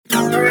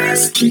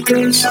Alvarez,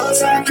 Kiko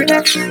Salazar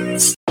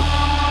Productions.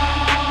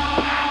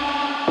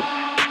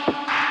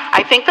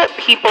 I think that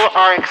people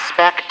are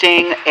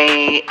expecting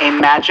a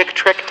magic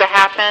trick to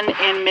happen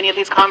in many of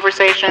these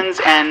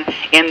conversations and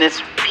in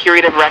this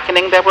period of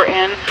reckoning that we're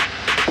in.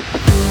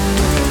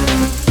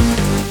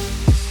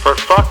 For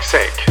Fuck's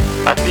Sake,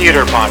 a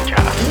theater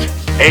podcast,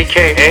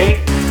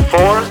 aka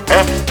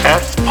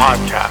 4FS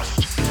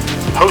Podcast,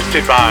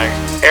 hosted by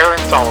Aaron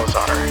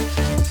Salazar.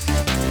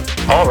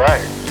 All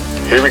right,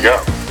 here we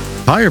go.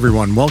 Hi,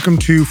 everyone. Welcome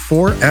to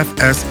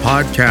 4FS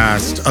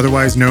Podcast,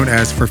 otherwise known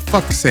as For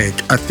Fuck's Sake,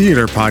 a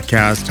theater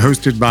podcast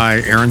hosted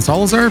by Aaron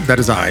Salazar. That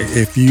is I.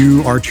 If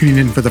you are tuning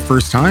in for the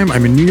first time,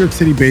 I'm a New York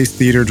City-based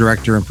theater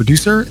director and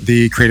producer,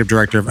 the creative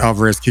director of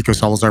Alvarez Kiko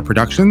Salazar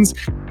Productions,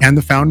 and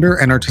the founder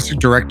and artistic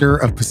director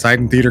of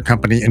Poseidon Theater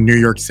Company in New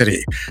York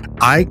City.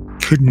 I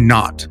could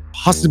not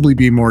possibly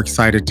be more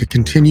excited to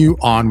continue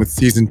on with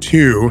season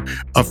 2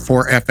 of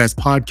 4FS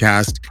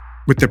Podcast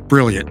with the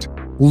brilliant,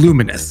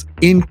 luminous,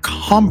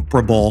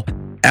 incomparable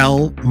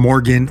L.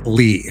 Morgan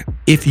Lee.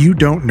 If you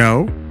don't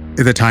know,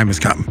 the time has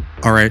come.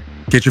 All right,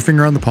 get your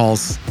finger on the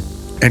pulse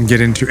and get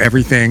into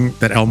everything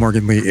that L.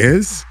 Morgan Lee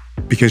is,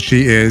 because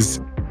she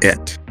is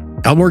it.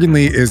 L. Morgan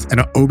Lee is an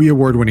Obie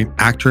Award-winning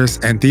actress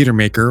and theater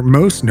maker,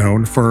 most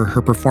known for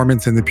her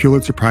performance in the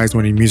Pulitzer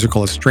Prize-winning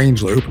musical A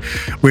Strange Loop,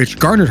 which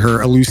garnered her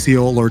a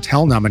Lucille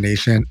Lortel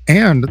nomination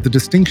and the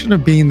distinction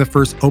of being the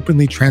first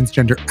openly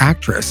transgender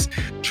actress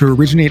to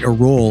originate a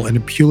role in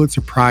a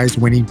Pulitzer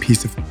Prize-winning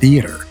piece of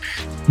theater.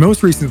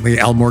 Most recently,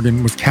 L.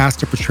 Morgan was cast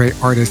to portray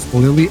artist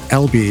Lily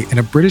Elbe in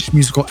a British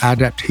musical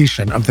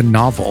adaptation of the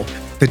novel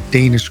The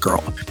Danish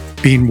Girl,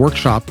 being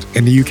workshopped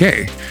in the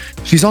UK.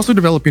 She's also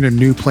developing a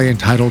new play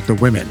entitled The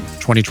Women,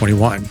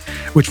 2021,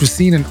 which was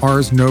seen in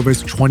Ars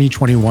Nova's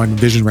 2021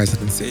 Vision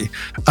Residency.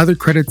 Other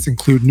credits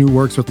include new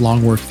works with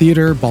Long Wharf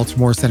Theater,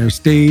 Baltimore Center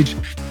Stage,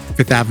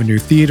 Fifth Avenue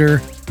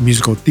Theater,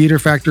 Musical Theater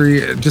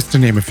Factory, just to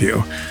name a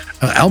few.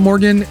 L.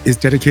 Morgan is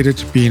dedicated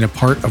to being a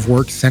part of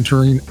work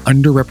centering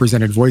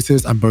underrepresented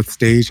voices on both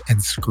stage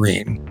and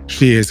screen.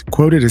 She is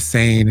quoted as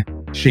saying,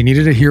 "She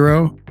needed a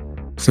hero,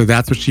 so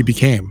that's what she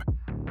became."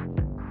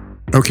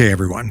 Okay,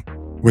 everyone,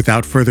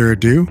 without further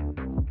ado,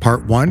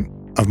 part 1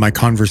 of my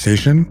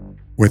conversation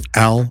with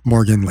L.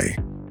 Morgan Lee.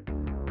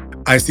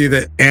 I see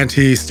that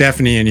Auntie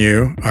Stephanie and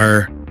you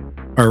are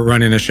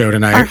running a show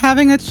tonight. Are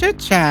having a chit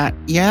chat,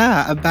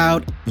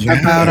 about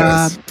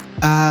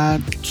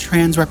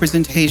trans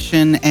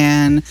representation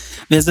and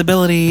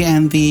visibility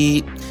and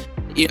the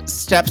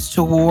steps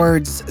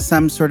towards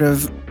some sort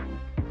of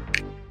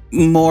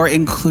more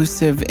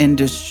inclusive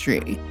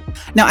industry.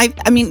 Now,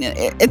 I mean,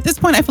 at this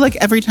point, I feel like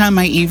every time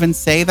I even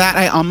say that,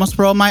 I almost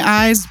roll my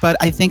eyes, but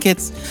I think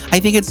it's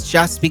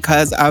just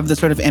because of the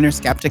sort of inner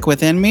skeptic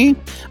within me.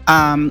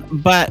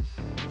 But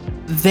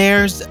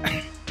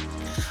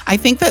I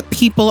think that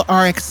people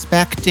are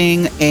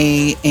expecting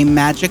a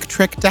magic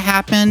trick to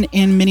happen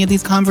in many of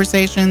these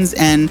conversations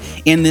and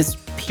in this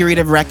period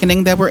of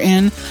reckoning that we're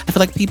in. I feel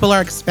like people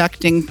are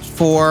expecting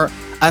for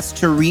us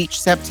to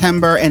reach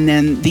September and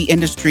then the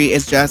industry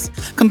is just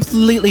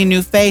completely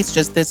new face,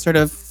 just this sort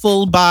of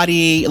full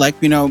body,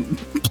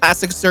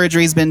 plastic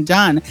surgery's been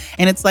done.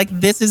 And it's like,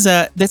 this is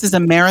a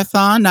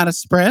marathon, not a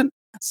sprint.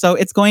 So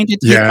it's going to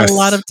take a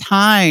lot of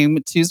time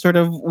to sort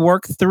of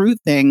work through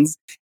things.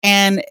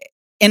 And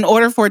in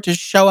order for it to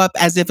show up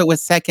as if it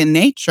was second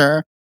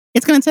nature,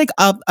 it's going to take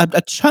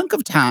a chunk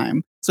of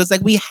time. So it's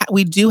like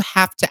we do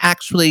have to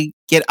actually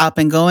get up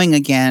and going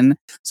again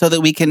so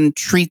that we can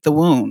treat the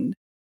wound.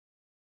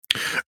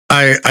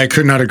 I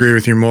could not agree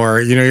with you more.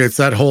 It's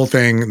that whole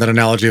thing, that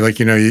analogy,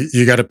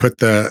 you got to put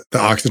the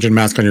oxygen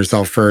mask on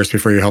yourself first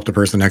before you help the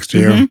person next to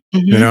you,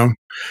 mm-hmm.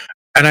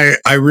 And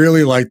I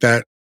really like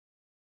that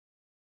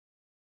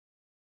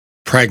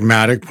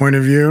pragmatic point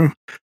of view,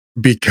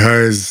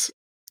 because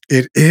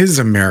it is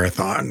a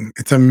marathon.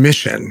 It's a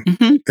mission.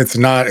 Mm-hmm. It's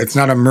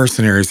not a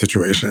mercenary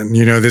situation.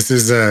 This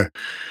is a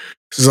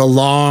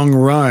long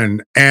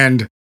run,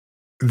 and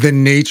the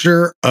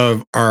nature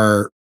of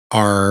our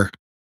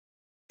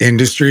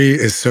industry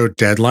is so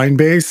deadline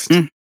based.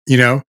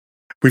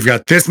 We've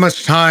got this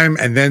much time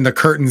and then the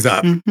curtain's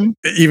up. Mm-hmm.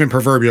 Even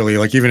proverbially,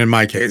 even in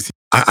my case,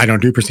 I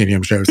don't do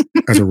proscenium shows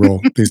as a rule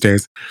these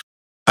days.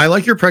 I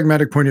like your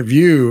pragmatic point of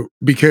view,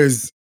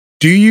 because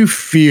do you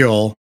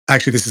feel,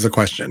 actually this is a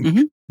question,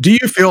 mm-hmm. do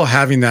you feel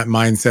having that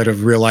mindset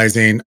of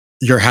realizing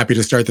you're happy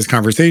to start this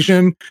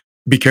conversation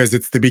because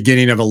it's the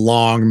beginning of a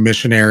long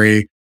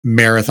missionary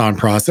marathon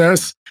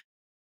process?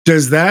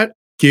 Does that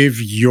give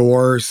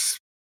your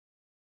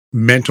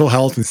mental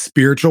health and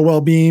spiritual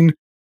well-being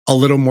a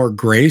little more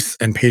grace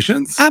and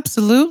patience?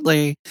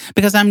 Absolutely.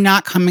 Because I'm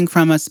not coming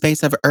from a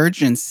space of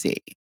urgency.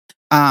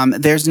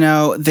 There's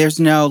no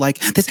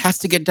this has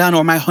to get done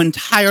or my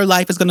entire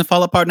life is going to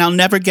fall apart and I'll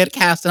never get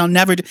cast and I'll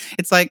never do.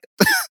 It's like,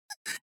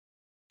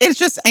 it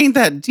just ain't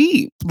that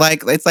deep.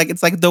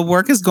 It's like the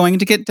work is going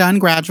to get done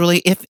gradually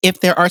if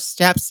there are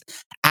steps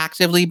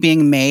actively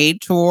being made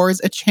towards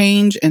a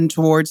change and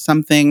towards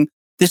something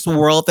this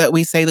world that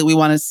we say that we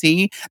want to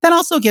see, that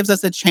also gives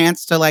us a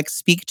chance to like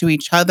speak to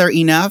each other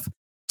enough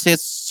to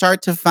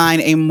start to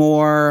find a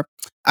more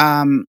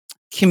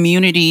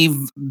community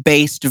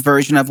based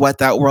version of what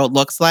that world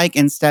looks like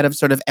instead of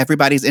sort of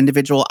everybody's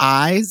individual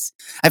eyes.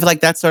 I feel like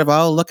that's sort of,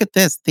 oh, look at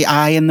this, the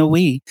I and the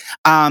we.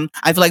 I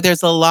feel like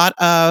there's a lot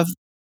of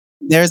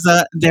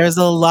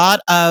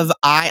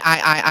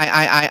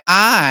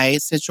I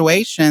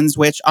situations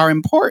which are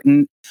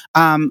important.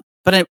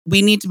 But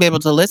we need to be able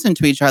to listen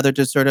to each other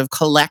to sort of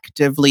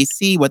collectively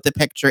see what the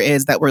picture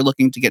is that we're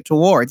looking to get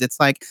towards. It's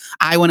like,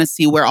 I want to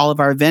see where all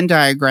of our Venn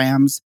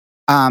diagrams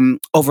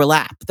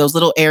overlap. Those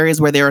little areas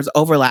where there's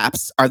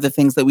overlaps are the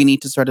things that we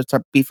need to sort of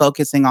be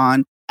focusing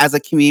on as a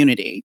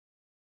community.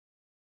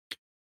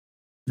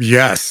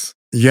 Yes.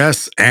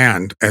 Yes.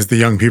 And as the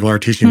young people are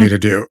teaching me to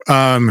do.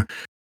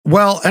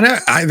 Well,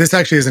 and this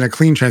actually isn't a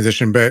clean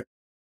transition, but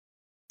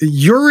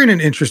you're in an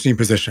interesting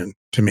position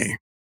to me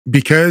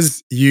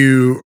because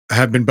you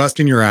have been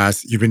busting your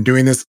ass. You've been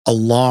doing this a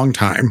long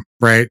time,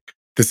 right?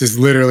 This is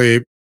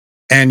literally,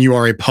 and you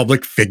are a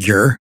public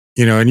figure,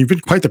 and you've been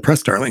quite the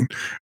press darling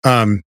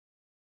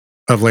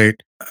of late.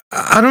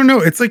 I don't know.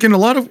 It's like in a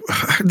lot of,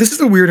 this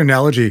is a weird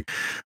analogy,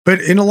 but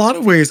in a lot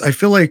of ways, I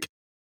feel like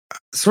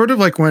sort of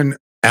like when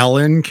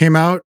Ellen came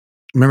out,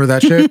 remember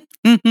that shit?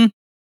 Mhm.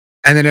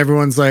 And then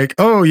everyone's like,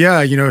 oh,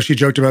 yeah, she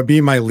joked about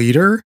being my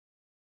leader.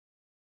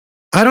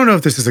 I don't know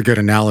if this is a good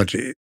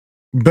analogy,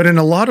 but in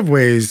a lot of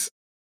ways,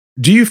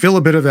 do you feel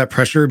a bit of that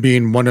pressure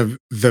being one of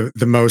the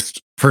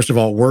most, first of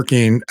all,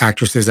 working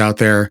actresses out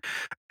there,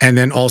 and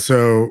then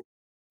also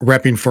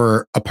repping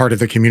for a part of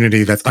the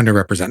community that's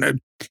underrepresented?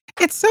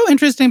 It's so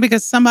interesting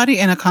because somebody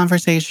in a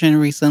conversation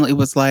recently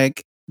was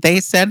like, they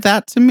said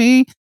that to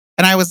me,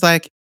 and I was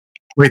like,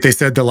 Wait, they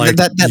said like,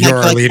 that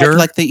you're a leader?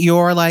 like that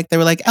you're like, they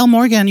were like, Elle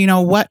Morgan,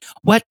 what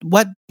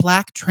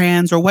Black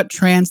trans or what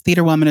trans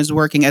theater woman is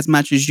working as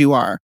much as you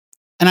are?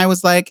 And I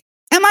was like,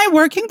 am I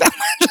working that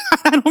much?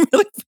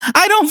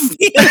 I don't feel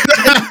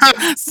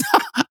it. So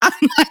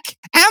I'm like,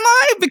 am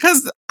I?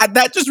 Because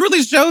that just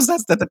really shows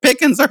us that the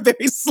pickings are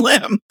very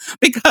slim.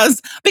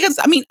 Because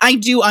I mean, I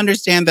do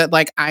understand that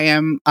like I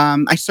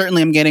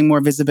certainly am getting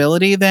more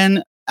visibility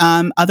than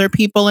other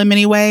people in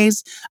many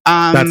ways.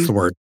 That's the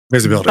word,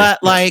 visibility.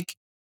 But like,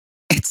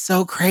 it's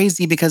so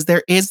crazy because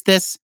there is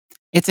this,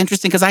 it's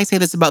interesting because I say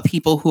this about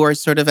people who are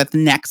sort of at the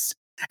next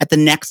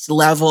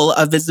level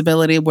of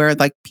visibility where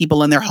like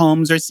people in their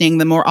homes are seeing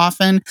them more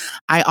often.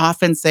 I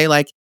often say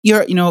like,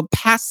 you're,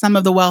 past some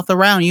of the wealth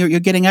around,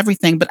 you're getting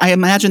everything. But I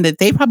imagine that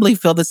they probably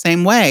feel the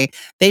same way.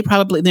 They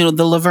probably,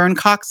 the Laverne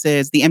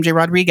Coxes, the MJ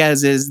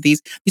Rodriguez's,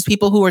 these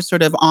people who are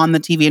sort of on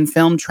the TV and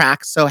film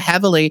track so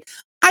heavily.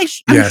 I'm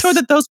sure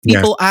that those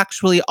people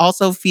actually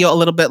also feel a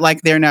little bit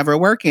like they're never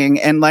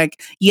working, and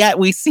like yet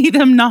we see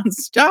them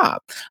nonstop.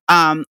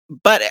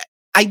 But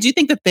I do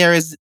think that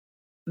there's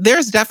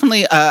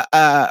definitely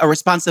a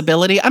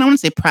responsibility. I don't want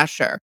to say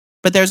pressure,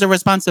 but there's a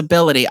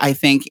responsibility, I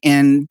think,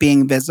 in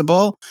being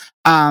visible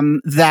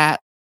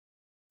that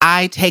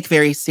I take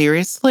very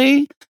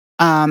seriously.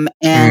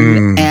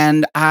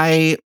 And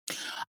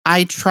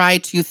I try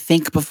to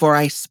think before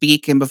I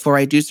speak and before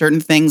I do certain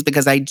things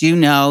because I do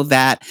know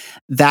that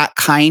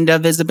kind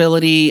of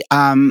visibility,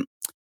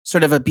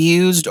 sort of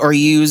abused or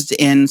used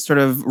in sort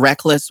of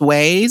reckless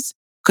ways,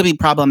 could be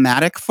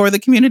problematic for the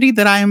community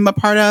that I'm a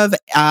part of,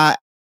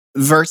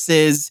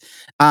 versus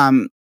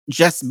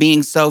just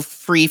being so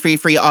free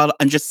all,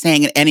 and just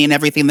saying any and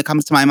everything that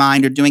comes to my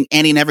mind or doing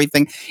any and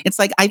everything. It's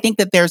like, I think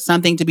that there's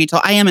something to be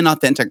told. I am an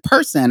authentic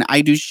person.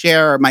 I do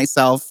share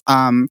myself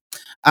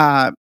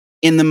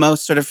in the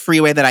most sort of free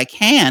way that I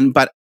can.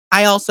 But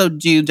I also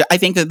I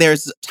think that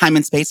there's time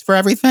and space for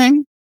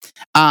everything.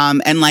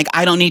 And like,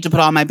 I don't need to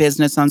put all my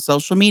business on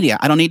social media.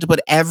 I don't need to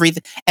put every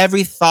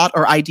thought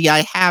or idea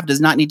I have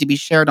does not need to be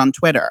shared on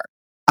Twitter.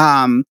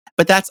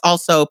 But that's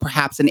also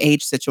perhaps an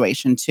age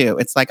situation too.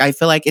 It's like, I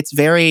feel like it's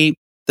the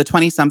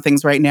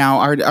 20-somethings right now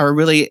are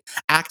really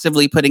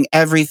actively putting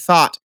every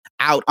thought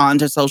out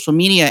onto social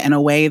media in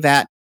a way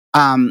that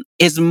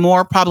is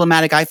more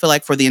problematic, I feel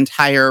like, for the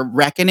entire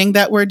reckoning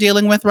that we're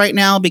dealing with right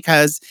now,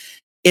 because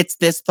it's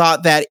this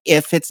thought that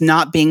if it's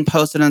not being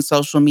posted on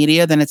social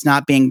media, then it's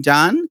not being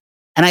done.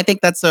 And I think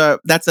that's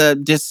a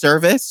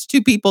disservice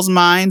to people's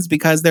minds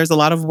because there's a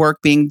lot of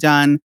work being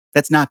done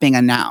that's not being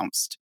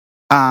announced.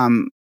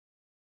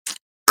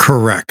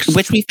 Correct.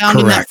 Which we found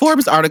in that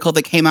Forbes article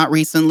that came out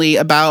recently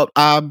about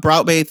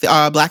Broadway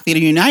Black Theater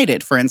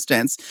United, for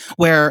instance,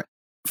 where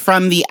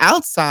from the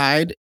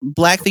outside,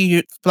 Black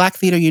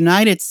Theater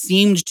United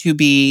seemed to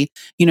be,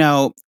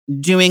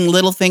 doing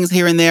little things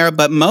here and there,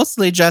 but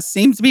mostly just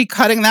seems to be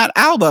cutting that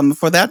album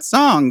for that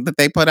song that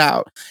they put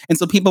out. And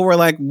so people were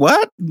like,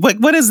 what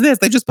is this?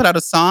 They just put out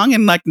a song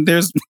and like,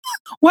 there's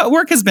what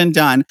work has been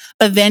done?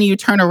 But then you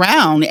turn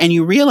around and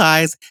you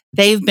realize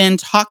they've been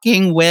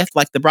talking with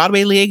like the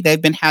Broadway League. They've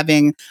been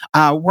having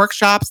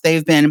workshops.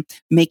 They've been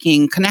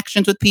making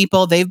connections with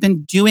people. They've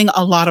been doing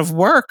a lot of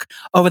work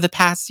over the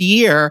past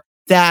year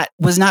that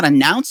was not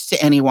announced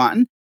to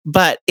anyone.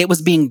 but it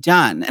was being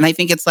done. And I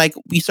think it's like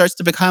we starts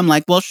to become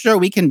like, well, sure,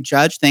 we can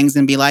judge things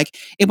and be like,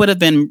 it would have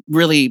been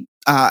really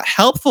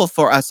helpful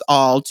for us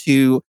all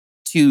to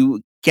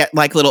get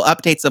like little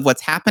updates of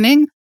what's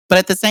happening. But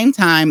at the same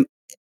time,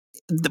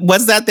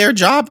 was that their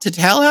job to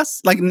tell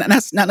us? Like, not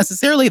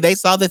necessarily. They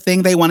saw the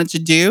thing they wanted to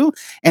do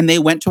and they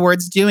went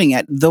towards doing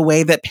it the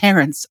way that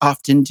parents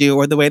often do,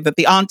 or the way that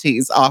the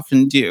aunties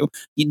often do.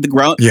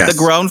 The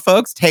grown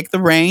folks take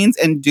the reins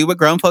and do what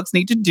grown folks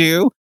need to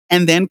do,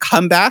 and then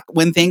come back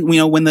when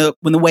when the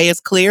way is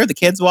clear, the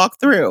kids walk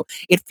through.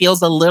 It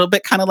feels a little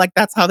bit kind of like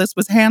that's how this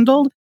was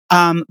handled.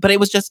 But it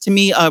was just, to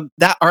me,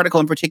 that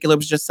article in particular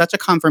was just such a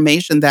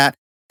confirmation that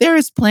there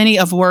is plenty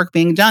of work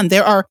being done.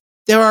 There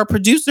are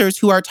producers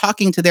who are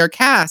talking to their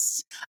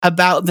casts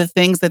about the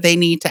things that they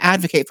need to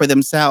advocate for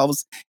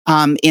themselves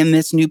in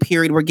this new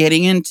period we're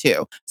getting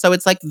into. So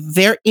it's like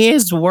there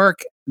is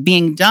work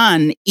being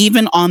done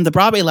even on the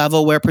Broadway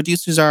level, where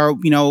producers are,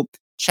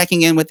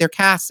 checking in with their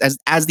casts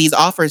as these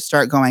offers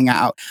start going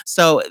out.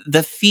 So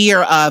the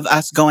fear of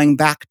us going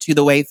back to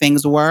the way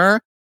things were,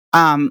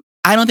 I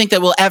don't think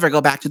that we'll ever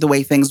go back to the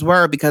way things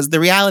were, because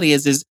the reality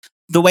is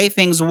the way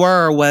things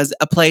were was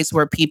a place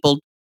where people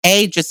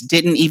just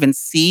didn't even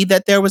see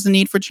that there was a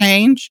need for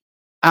change.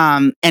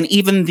 And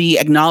even the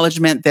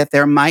acknowledgement that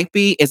there might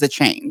be is a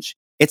change.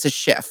 It's a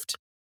shift.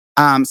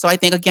 So I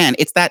think, again,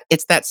 it's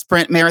that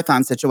sprint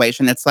marathon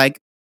situation. It's like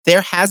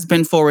there has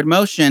been forward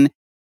motion,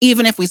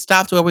 even if we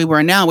stopped where we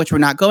were now, which we're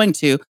not going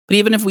to. But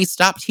even if we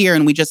stopped here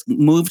and we just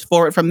moved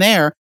forward from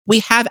there, we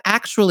have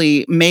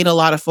actually made a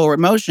lot of forward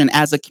motion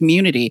as a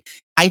community.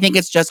 I think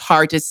it's just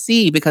hard to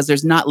see because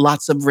there's not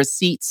lots of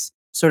receipts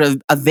sort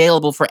of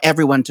available for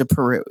everyone to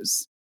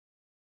peruse.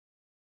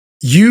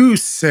 You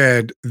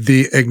said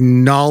the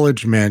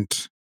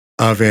acknowledgement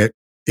of it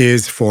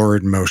is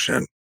forward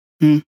motion.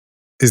 Mm.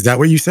 Is that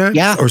what you said?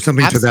 Yeah. Or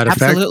something to that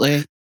effect?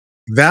 Absolutely.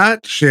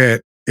 That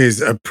shit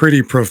is a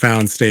pretty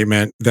profound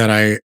statement that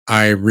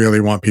I really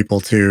want people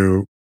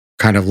to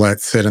kind of let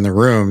sit in the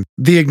room.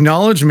 The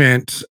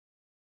acknowledgement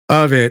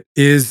of it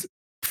is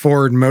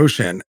forward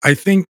motion. I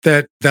think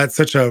that that's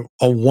such a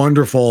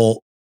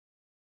wonderful,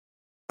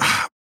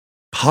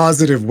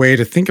 positive way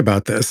to think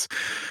about this,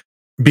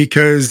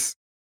 because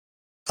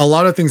a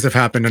lot of things have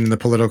happened in the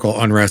political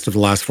unrest of the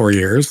last 4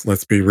 years.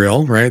 Let's be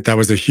real, right? That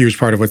was a huge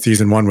part of what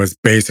season 1 was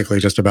basically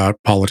just about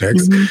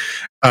politics.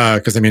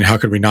 Because, how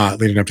could we not,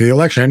 leading up to the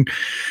election?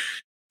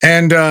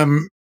 And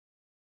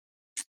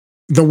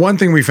the one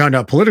thing we found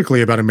out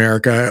politically about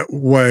America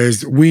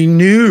was we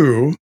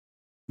knew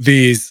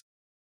these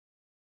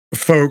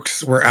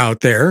folks were out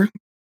there,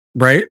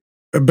 right?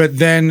 But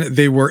then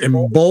they were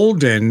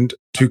emboldened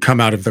to come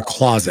out of the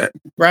closet,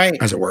 right,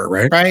 as it were,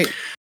 right? Right.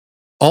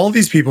 All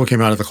these people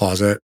came out of the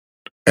closet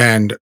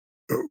and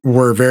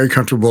were very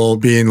comfortable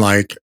being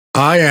like,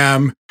 I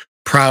am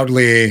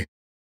proudly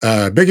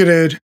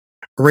bigoted,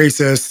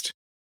 racist,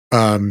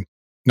 not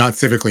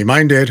civically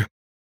minded, ...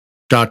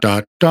 Because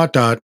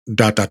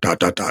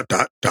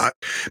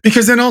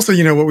then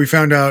also, what we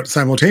found out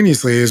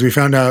simultaneously is we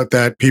found out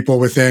that people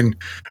within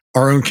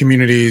our own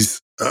communities,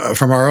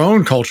 from our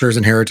own cultures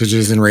and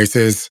heritages and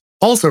races,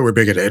 also were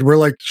bigoted. We're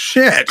like,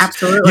 shit.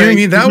 Absolutely. You know what I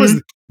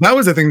mean? That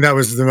was the thing that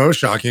was the most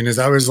shocking, is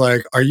I was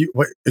like,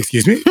 what,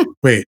 excuse me?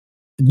 Wait,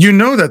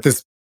 that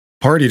this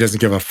party doesn't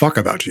give a fuck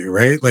about you,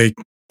 right? Like,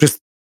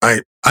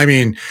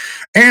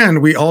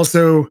 and we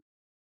also,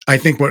 I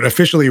think what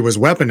officially was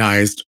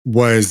weaponized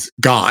was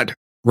God,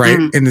 right?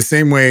 In the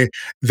same way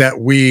that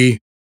we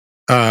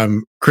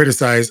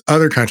criticize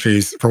other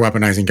countries for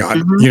weaponizing God.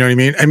 You know what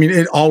I mean?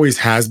 It always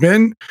has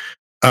been,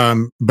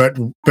 but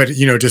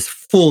just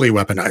fully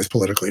weaponized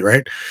politically,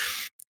 right?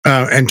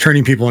 And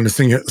turning people into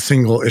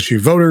single issue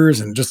voters,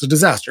 and just a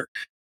disaster.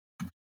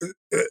 But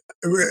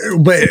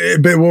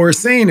what we're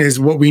saying is,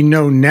 what we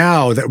know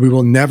now that we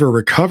will never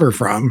recover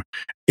from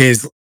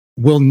is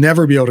we'll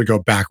never be able to go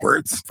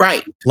backwards.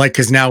 Right. Like,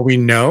 because now we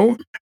know,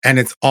 and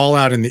it's all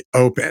out in the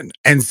open.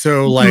 And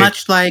so, like,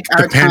 much like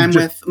our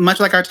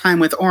time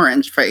with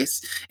Orange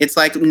Face. It's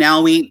like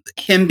now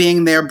him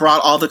being there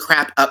brought all the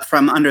crap up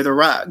from under the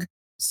rug.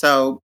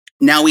 So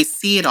now we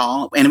see it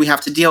all and we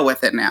have to deal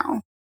with it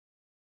now.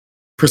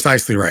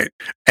 Precisely right.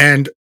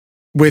 And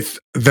with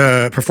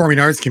the performing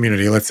arts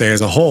community, let's say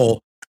as a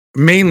whole,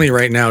 mainly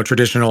right now,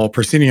 traditional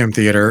proscenium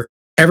theater,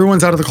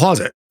 everyone's out of the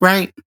closet.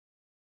 Right.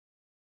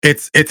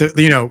 It's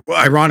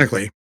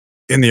ironically,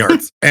 in the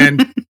arts.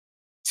 And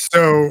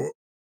so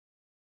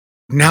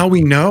now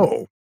we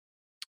know,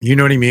 you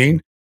know what I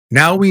mean?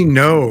 Now we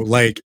know,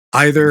 like,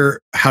 either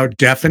how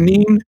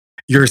deafening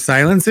your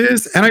silence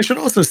is. And I should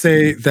also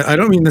say that I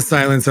don't mean the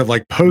silence of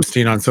like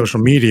posting on social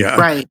media,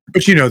 right?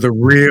 But the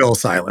real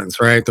silence,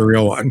 right? The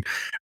real one.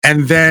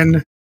 And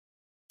then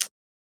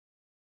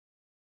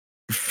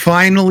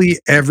finally,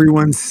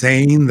 everyone's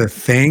saying the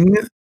thing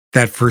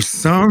that for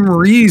some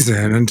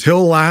reason,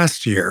 until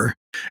last year,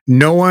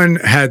 no one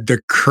had the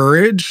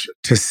courage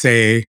to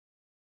say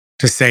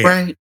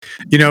right.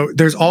 it.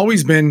 There's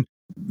always been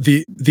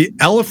the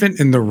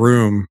elephant in the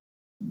room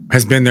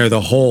has been there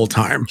the whole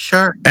time.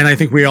 Sure. And I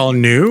think we all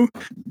knew.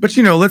 But,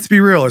 let's be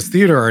real. As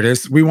theater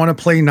artists, we want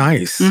to play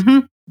nice.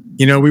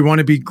 Mm-hmm. We want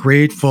to be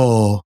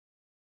grateful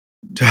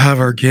to have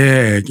our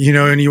gig,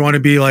 and you want to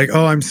be like,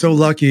 oh, I'm so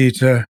lucky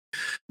to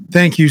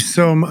thank you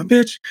so much,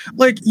 bitch.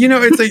 Like,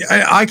 it's like,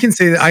 I can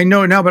say that I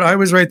know it now, but I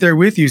was right there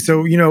with you.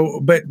 So,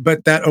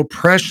 but that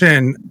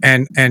oppression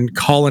and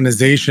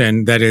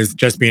colonization that is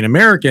just being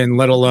American,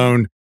 let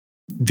alone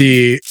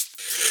the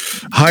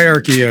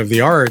hierarchy of the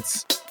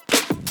arts,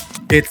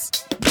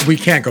 we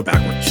can't go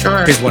backwards.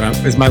 Sure.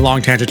 Is my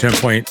long tangent to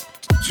point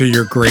to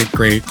your great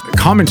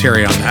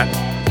commentary on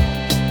that.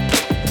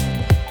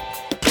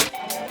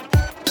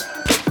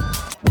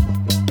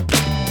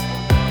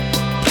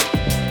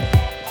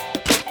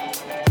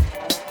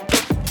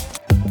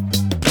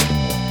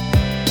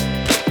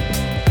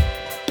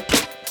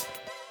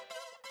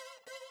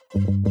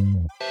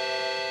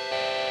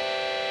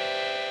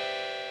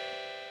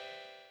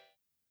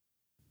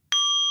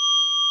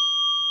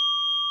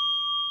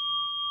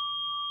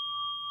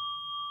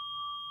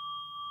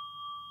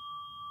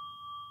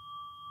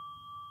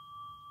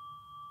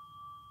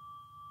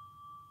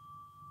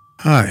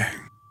 Hi,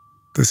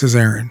 this is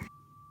Aaron,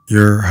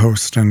 your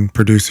host and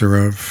producer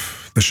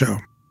of the show.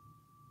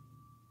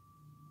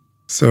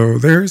 So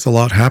there's a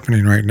lot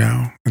happening right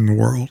now in the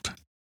world.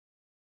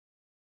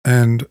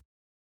 And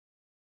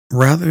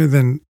rather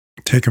than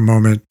take a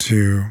moment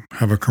to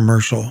have a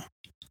commercial,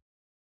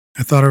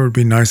 I thought it would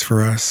be nice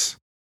for us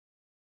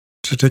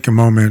to take a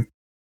moment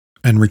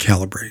and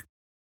recalibrate.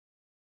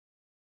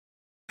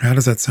 How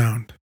does that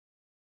sound?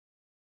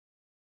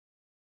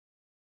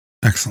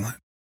 Excellent.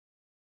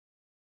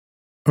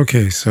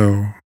 Okay,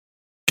 so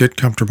get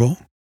comfortable,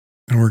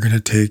 and we're going to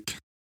take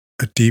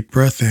a deep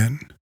breath in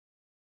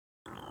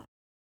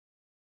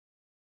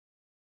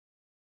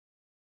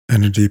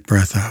and a deep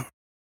breath out.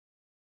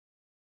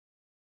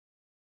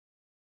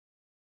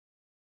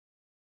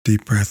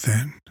 Deep breath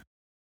in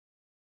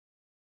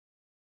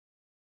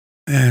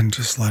and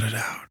just let it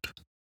out.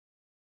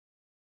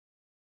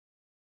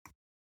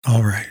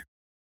 All right.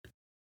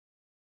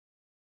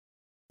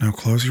 Now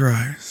close your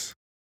eyes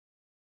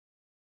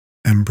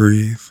and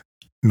breathe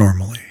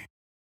normally.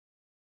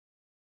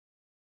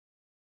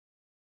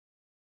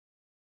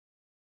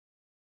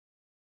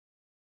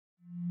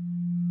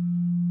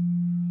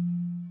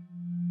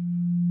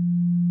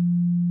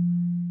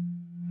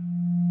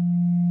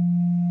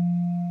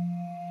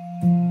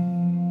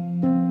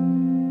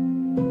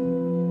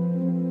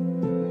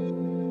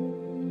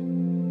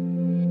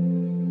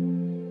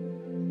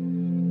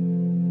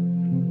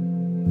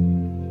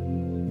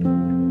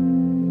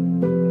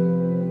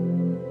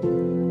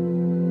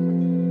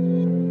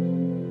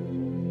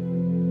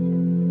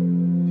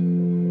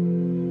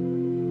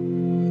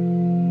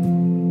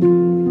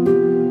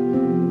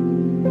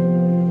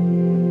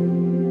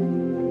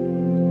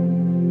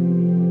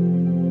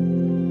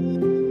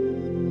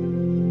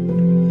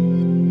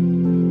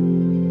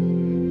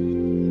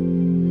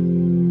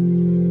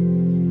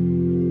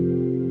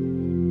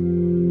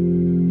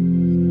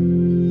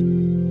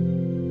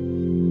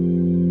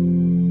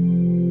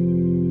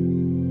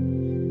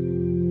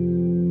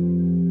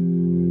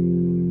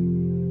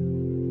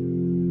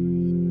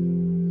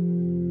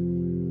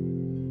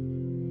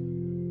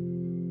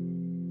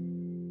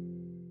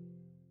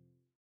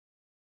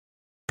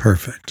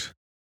 Perfect.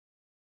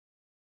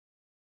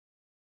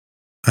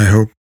 I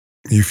hope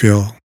you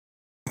feel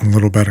a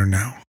little better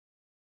now.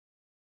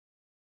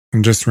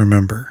 And just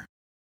remember,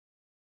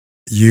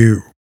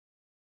 you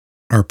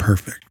are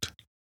perfect.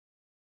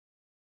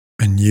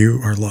 And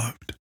you are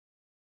loved.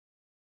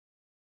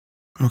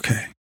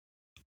 Okay.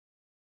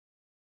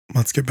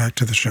 Let's get back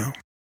to the show.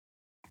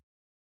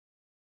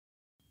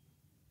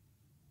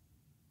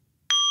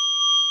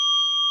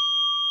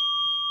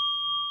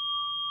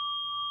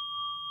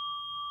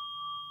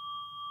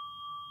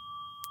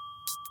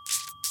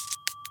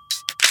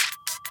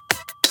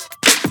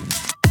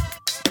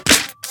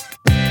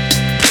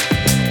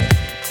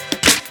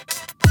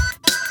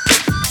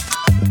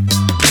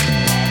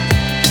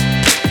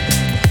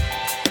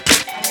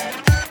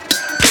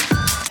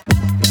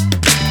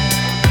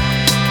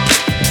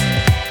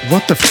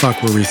 What the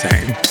fuck were we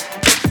saying?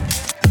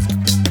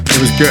 It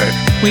was good.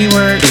 We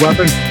were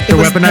the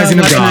weaponizing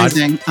of God.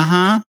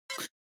 Uh-huh.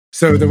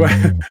 So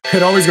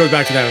it always goes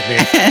back to that with me.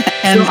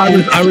 And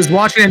I was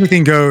watching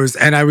Anything Goes,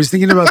 and I was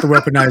thinking about the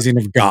weaponizing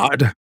of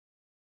God.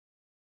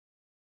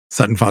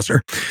 Sutton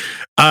Foster.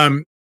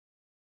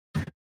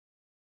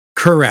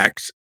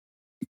 Correct.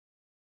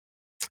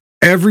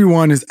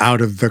 Everyone is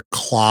out of the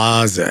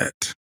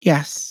closet.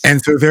 yes.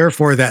 And so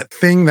therefore that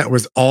thing that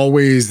was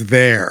always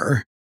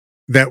there,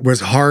 that was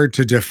hard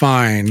to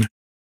define,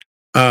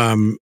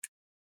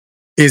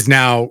 is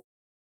now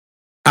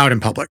out in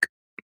public.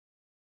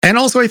 And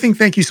also, I think,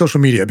 thank you,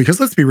 social media, because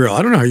let's be real.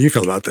 I don't know how you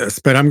feel about this,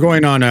 but I'm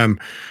going on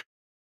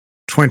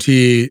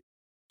 22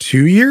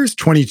 years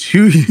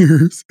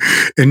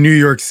in New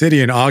York City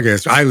in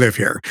August. I live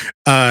here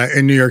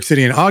in New York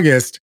City in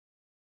August.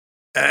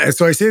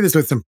 So I say this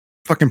with some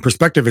fucking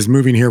perspective is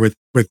moving here with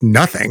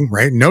nothing,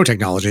 right? No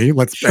technology.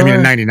 I mean,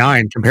 in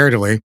 99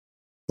 comparatively,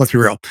 let's be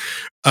real.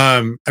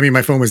 I mean,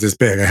 my phone was this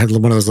big. I had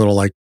one of those little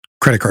like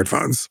credit card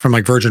phones from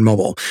like Virgin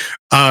Mobile.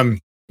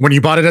 When you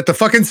bought it at the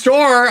fucking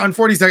store on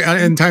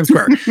 42nd in Times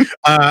Square.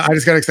 I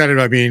just got excited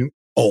about being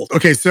old.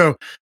 Okay, so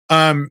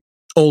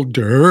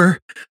older.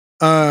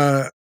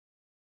 I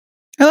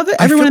love that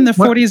everyone in the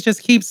 40s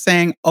just keeps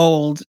saying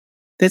old.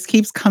 This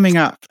keeps coming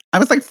up. I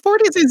was like,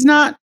 40s is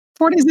not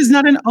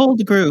an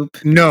old group.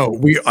 No,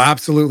 we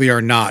absolutely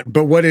are not.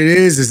 But what it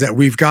is that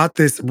we've got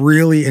this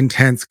really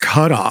intense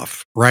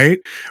cutoff, right?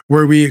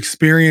 Where we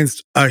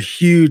experienced a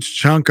huge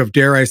chunk of,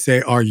 dare I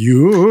say, our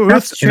youth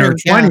in our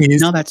 20s. Yeah.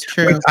 No, that's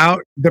true.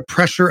 Without the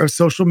pressure of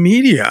social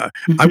media.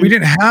 Mhm. We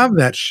didn't have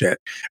that shit.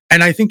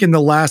 And I think in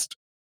the last,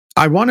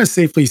 I want to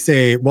safely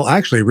say, well,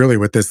 actually, really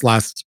with this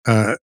last,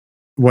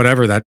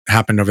 whatever that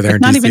happened over there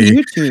It's in not DC.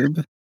 even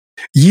YouTube.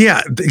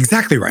 Yeah,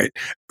 exactly right.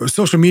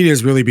 Social media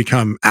has really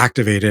become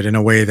activated in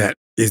a way that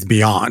is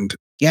beyond,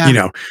 Yeah. you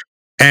know,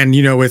 and,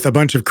 you know, with a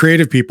bunch of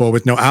creative people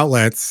with no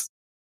outlets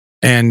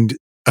and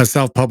a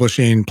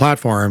self-publishing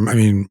platform. I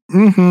mean,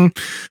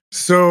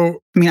 so.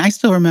 I mean, I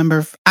still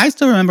remember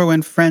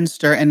when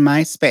Friendster and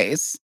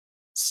MySpace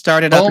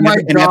started up, Oh and my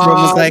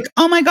everyone was God. like,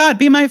 "Oh my God,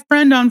 be my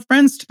friend on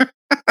Friendster."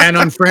 And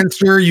on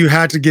Friendster, you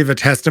had to give a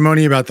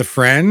testimony about the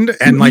friend,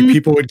 and like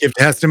people would give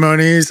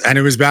testimonies. And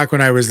it was back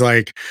when I was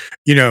like,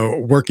 you know,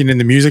 working in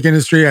the music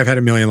industry. I've had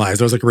a million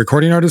lives. I was like a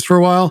recording artist for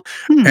a while.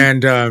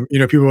 And, you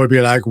know, people would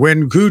be like,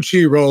 when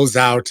Gucci rolls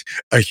out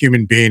a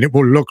human being, it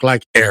will look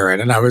like Aaron.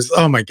 And I was,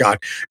 oh my God,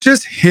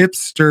 just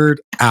hipstered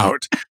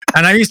out.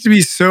 And I used to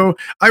be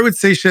I would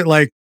say shit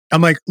like,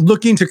 I'm like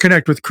looking to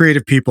connect with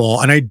creative people.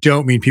 And I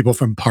don't mean people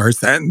from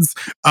Parsons.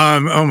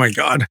 Oh my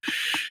God.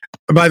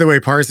 By the way,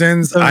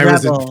 Parsons, I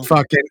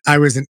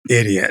was an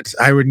idiot.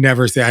 I would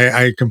never say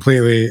I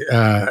completely,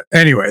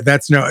 anyway,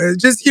 that's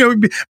just, you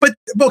know, but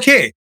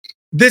okay.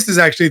 This is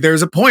actually,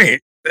 there's a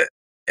point,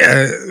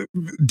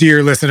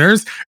 dear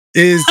listeners,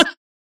 is,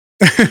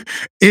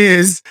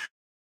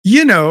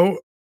 you know,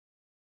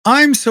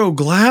 I'm so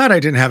glad I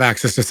didn't have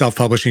access to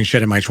self-publishing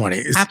shit in my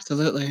 20s.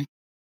 Absolutely.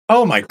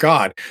 Oh my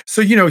God.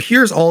 So, you know,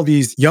 here's all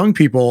these young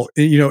people,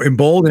 you know,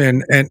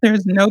 emboldened and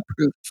there's no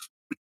proof.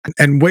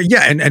 And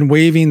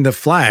waving the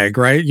flag,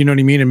 right? You know what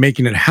I mean? And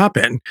making it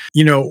happen.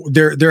 You know,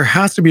 there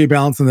has to be a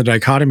balance in the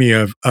dichotomy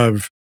of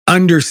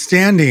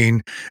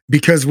understanding,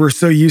 because we're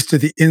so used to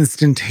the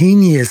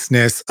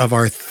instantaneousness of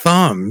our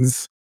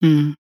thumbs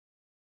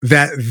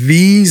that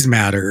these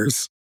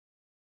matters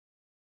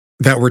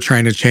that we're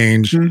trying to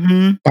change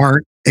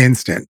aren't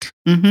instant.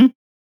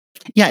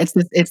 Yeah, it's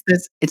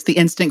the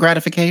instant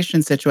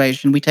gratification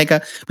situation. We take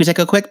a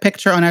quick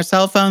picture on our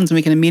cell phones and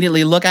we can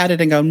immediately look at it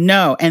and go,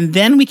 no. And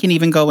then we can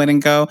even go in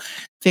and go,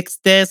 fix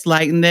this,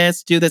 lighten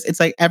this, do this. It's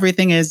like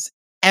everything is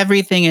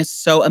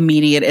so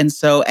immediate and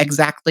so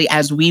exactly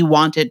as we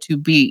want it to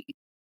be.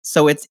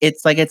 So it's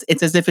like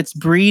it's as if it's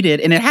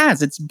breeded, and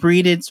it's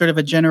breeded sort of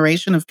a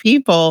generation of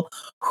people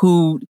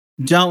who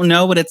don't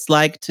know what it's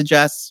like to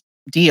just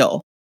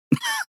deal.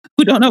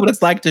 Who don't know what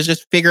it's like to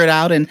just figure it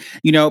out and,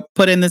 you know,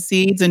 put in the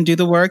seeds and do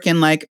the work and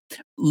like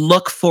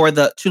look for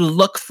the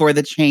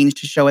change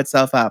to show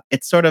itself up.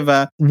 It's sort of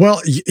a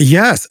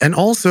yes, and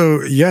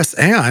also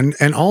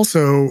and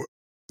also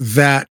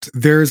that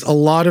there's a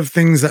lot of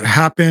things that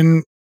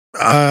happen,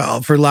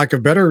 for lack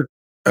of better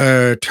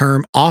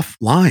term,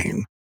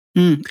 offline.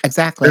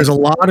 Exactly. There's a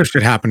lot of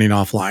shit happening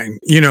offline,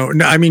 you know.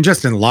 I mean,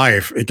 just in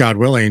life, God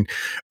willing,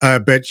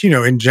 but you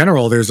know, in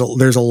general, there's a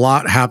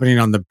lot happening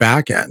on the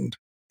back end.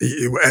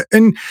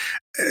 And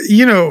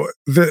you know,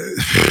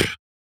 the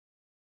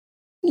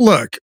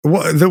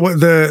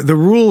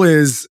rule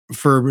is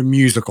for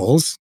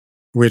musicals,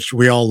 which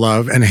we all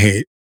love and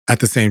hate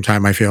at the same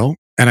time, I feel.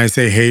 And I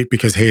say hate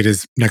because hate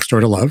is next door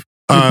to love.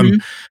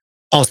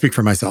 I'll speak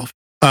for myself.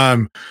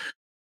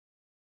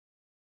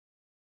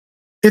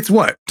 It's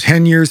what,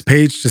 10 years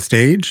page to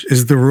stage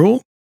is the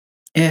rule?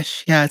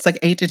 Ish. Yeah, it's like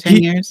 8 to 10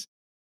 years.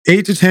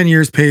 8 to 10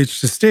 years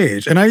page to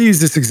stage. And I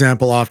use this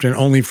example often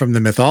only from the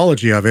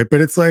mythology of it,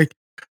 but it's like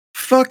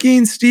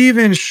fucking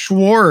Steven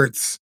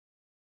Schwartz,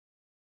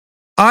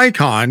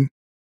 icon,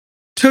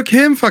 took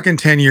him fucking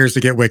 10 years to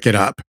get Wicked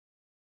up.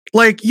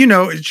 Like, you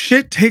know,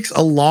 shit takes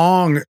a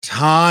long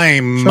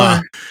time.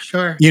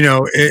 Sure. You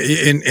know,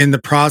 in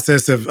the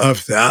process of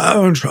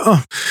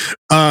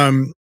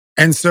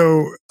and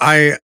so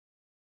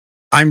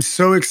I'm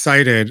so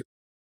excited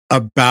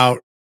about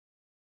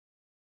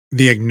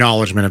the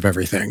acknowledgement of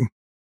everything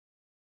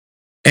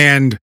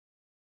and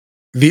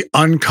the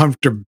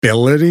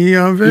uncomfortability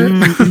of it.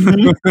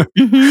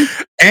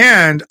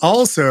 And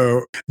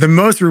also the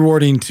most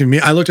rewarding to me,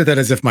 I looked at that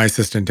as if my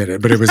assistant did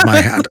it, but it was my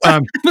hand.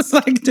 I was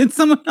like, did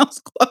someone else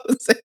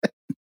close it?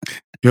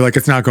 You're like,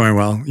 it's not going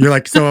well. You're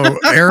like, so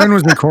Aaron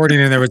was recording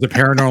and there was a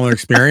paranormal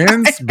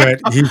experience, but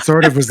he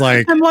sort of was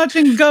like, I'm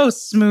watching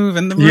ghosts move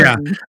in the room. Yeah.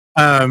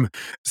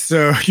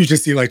 So you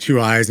just see like two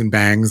eyes and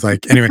bangs.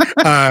 Like anyway,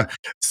 I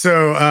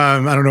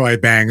don't know why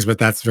bangs, but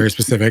that's very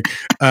specific.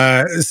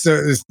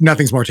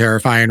 Nothing's more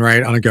terrifying,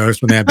 right? On a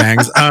ghost when they have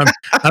bangs. I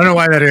don't know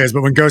why that is,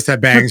 but when ghosts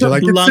have bangs, you're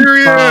like, it's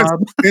serious.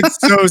 It's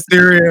so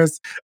serious.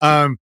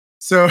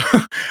 So,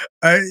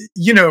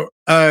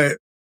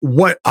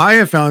 what I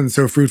have found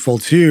so fruitful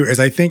too is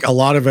I think a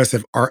lot of us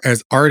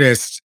as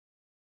artists,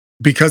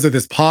 because of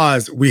this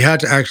pause, we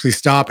had to actually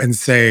stop and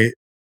say,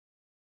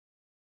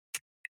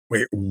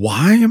 wait,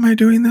 why am I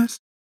doing this?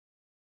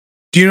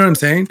 Do you know what I'm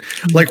saying?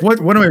 Like, what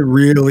am I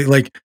really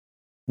like?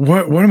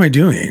 What am I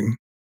doing?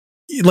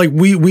 Like,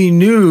 we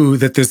knew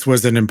that this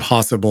was an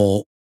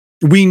impossible.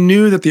 We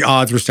knew that the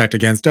odds were stacked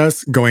against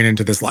us going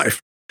into this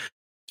life.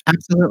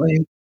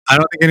 Absolutely. I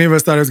don't think any of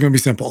us thought it was going to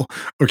be simple.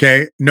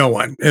 Okay, no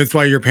one. It's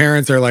why your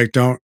parents are like,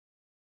 don't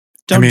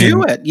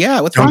do it. Yeah,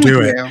 what's wrong with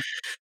it. you?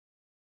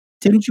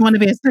 Didn't you want to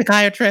be a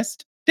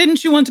psychiatrist?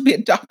 Didn't you want to be a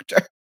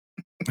doctor?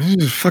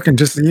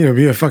 Just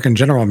be a fucking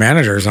general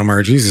manager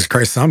somewhere. Jesus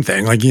Christ,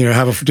 something like don't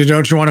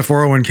you want a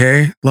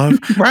 401k, love?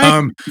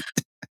 Right.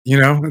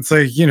 It's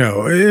like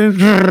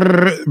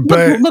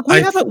but look,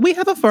 we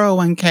have a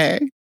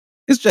 401k.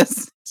 It's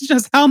just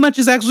how much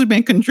is actually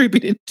being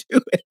contributed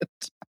to it.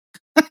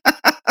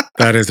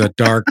 That is a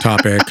dark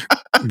topic.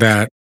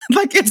 That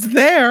like it's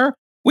there.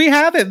 We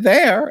have it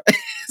there.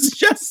 It's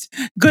just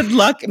good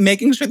luck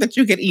making sure that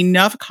you get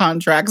enough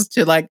contracts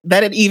to like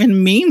that it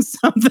even means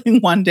something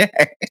one day.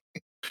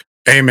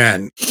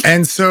 Amen.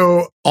 And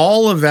so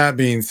all of that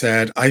being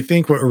said, I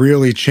think what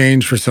really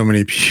changed for so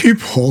many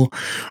people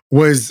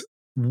was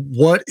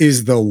what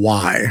is the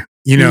why?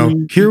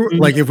 Here,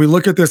 like if we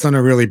look at this on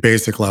a really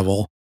basic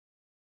level,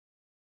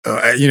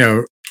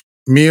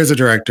 me as a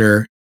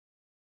director,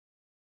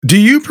 do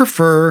you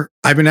prefer,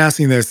 I've been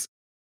asking this,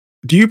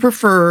 do you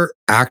prefer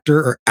actor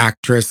or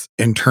actress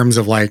in terms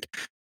of like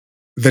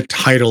the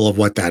title of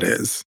what that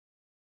is?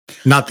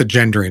 Not the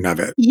gendering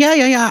of it.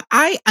 Yeah.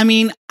 I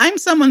mean, I'm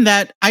someone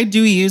that I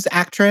do use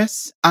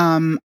actress.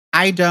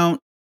 I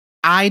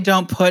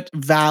don't put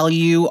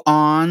value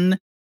on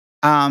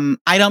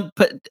I don't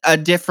put a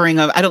differing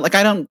of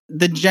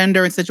the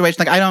gender and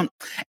situation.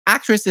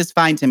 Actress is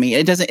fine to me.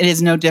 It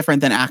is no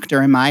different than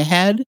actor in my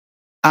head.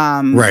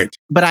 Right.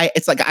 But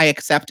it's like I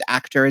accept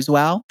actor as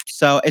well.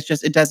 So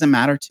it doesn't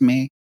matter to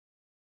me.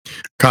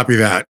 Copy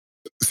that.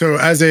 So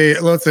let's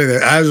say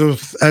that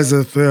as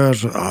a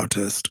theater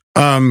artist,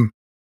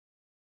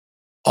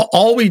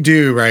 all we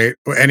do, right,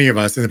 any of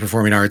us in the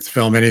performing arts,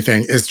 film,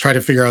 anything, is try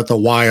to figure out the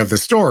why of the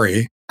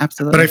story.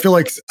 Absolutely. But I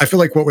feel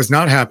like what was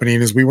not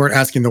happening is we weren't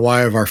asking the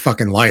why of our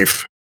fucking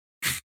life.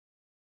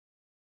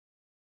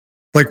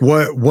 Like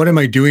what am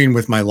I doing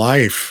with my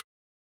life?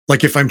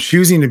 Like if I'm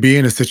choosing to be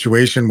in a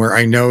situation where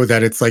I know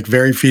that it's like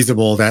very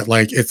feasible that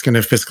like it's going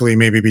to fiscally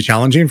maybe be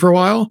challenging for a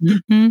while,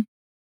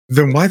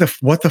 then what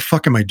the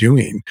fuck am I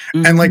doing?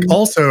 And like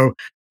also,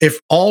 if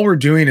all we're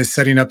doing is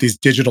setting up these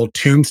digital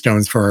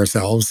tombstones for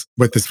ourselves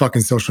with this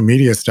fucking social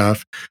media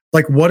stuff,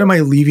 like what am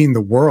I leaving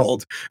the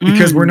world?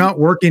 Because we're not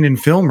working in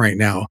film right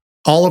now.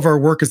 All of our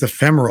work is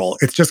ephemeral.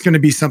 It's just going to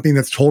be something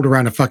that's told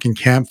around a fucking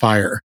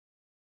campfire.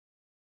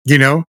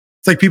 It's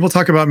like people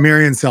talk about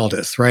Marion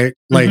Seldes, right?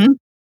 Like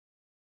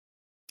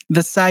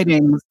the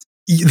sightings.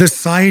 The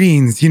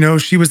sightings,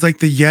 she was like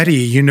the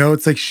Yeti,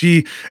 it's like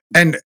she,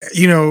 and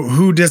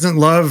who doesn't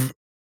love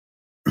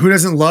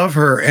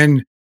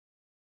her?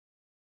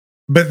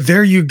 But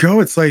there you go.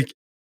 It's like,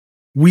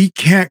 we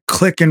can't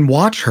click and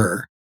watch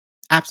her.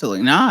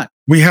 Absolutely not.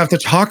 We have to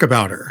talk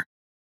about her,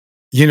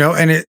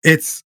 and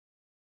it's,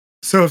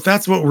 so if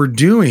that's what we're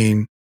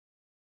doing,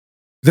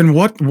 then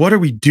what are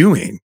we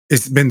doing?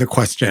 It's been the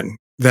question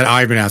that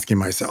I've been asking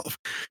myself.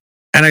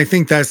 And I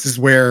think this is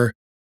where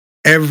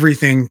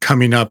everything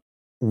coming up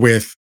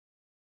with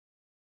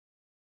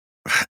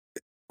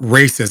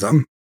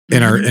racism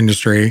in our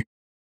industry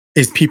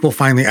is people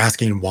finally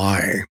asking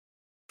why.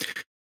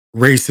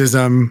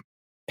 Racism,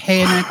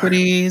 pay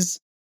inequities.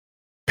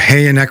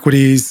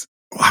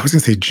 I was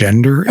going to say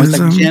gender.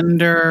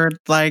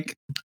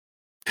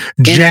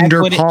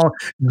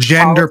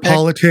 Gender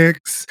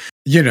politics.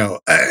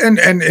 And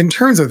in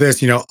terms of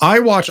this, I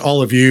watch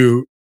all of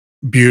you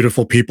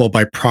beautiful people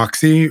by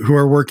proxy who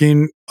are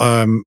working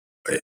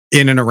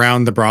in and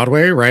around the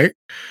Broadway, right?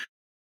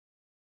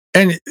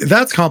 And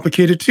that's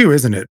complicated too,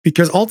 isn't it?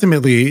 Because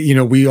ultimately,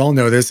 we all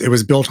know this, it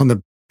was built on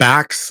the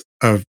backs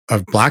of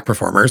Black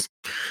performers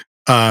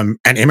and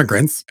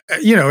immigrants,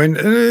 and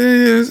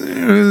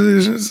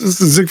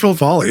Ziegfeld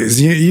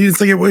Follies. It's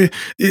like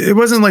it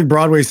wasn't like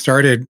Broadway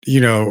started,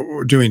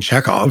 doing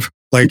Chekhov.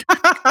 Like,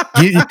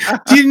 you know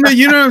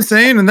what I'm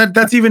saying? And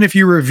that's even if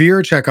you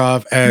revere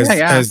Chekhov as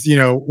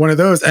one of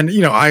those. And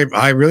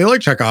I really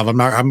like Chekhov. I'm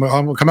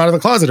come out of the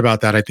closet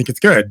about that. I think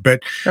it's good.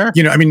 But sure.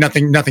 I mean,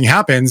 nothing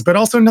happens, but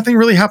also nothing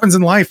really happens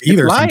in life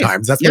either.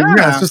 Sometimes that's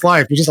it's just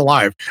life. You're just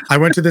alive. I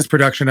went to this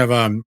production of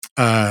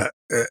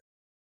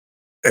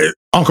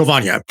Uncle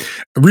Vanya,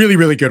 really,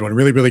 really good one.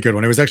 Really, really good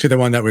one. It was actually the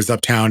one that was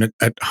uptown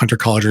at Hunter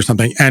College or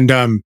something. And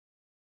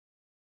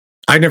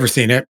I'd never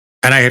seen it.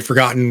 and I had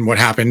forgotten what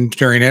happened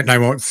during it, and I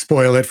won't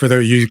spoil it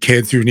for you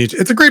kids who need to.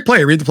 It's a great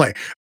play. Read the play.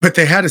 But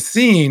they had a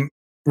scene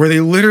where they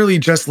literally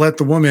just let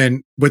the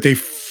woman with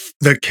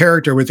the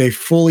character with a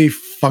fully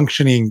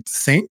functioning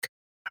sink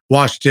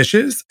wash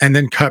dishes and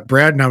then cut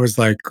bread. And I was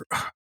like, girl.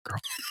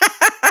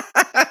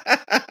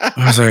 I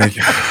was like,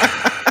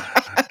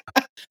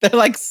 they're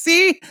like,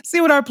 see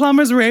what our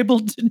plumbers were able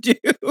to do.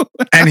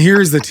 And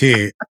here's the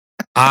tea.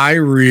 I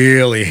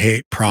really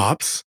hate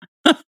props.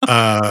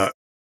 And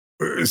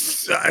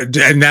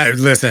that,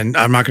 listen,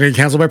 I'm not going to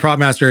get canceled by prop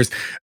masters.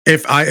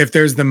 If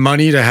there's the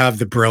money to have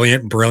the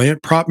brilliant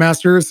prop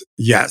masters,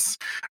 yes.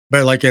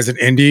 But like as an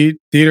indie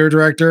theater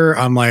director,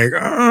 I'm like,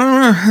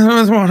 I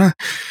don't want to.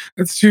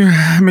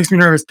 It makes me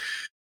nervous.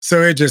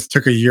 So it just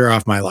took a year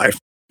off my life.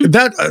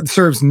 That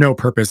serves no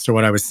purpose to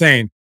what I was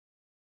saying.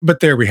 But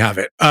there we have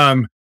it.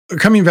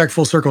 Coming back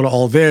full circle to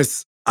all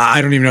this,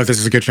 I don't even know if this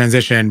is a good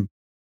transition,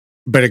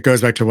 but it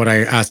goes back to what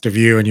I asked of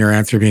you and your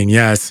answer being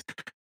yes.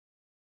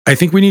 I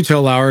think we need to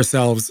allow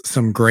ourselves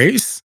some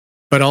grace,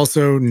 but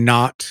also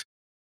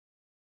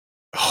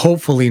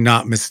hopefully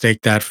not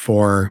mistake that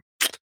for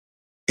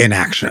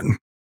inaction.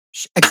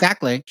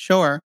 Exactly.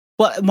 Sure.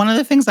 Well, one of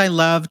the things I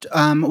loved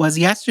was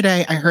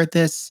yesterday I heard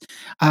this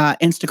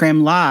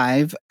Instagram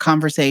Live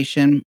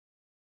conversation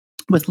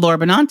with Laura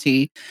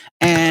Benanti,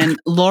 and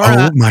Laura.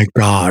 Oh my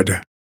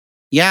God.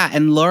 Yeah,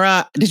 and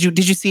Laura, did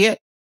you see it?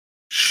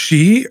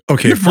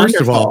 First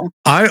of all,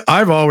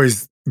 I've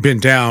always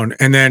been down,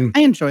 and then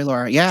I enjoy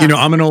Laura. Yeah,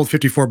 I'm an old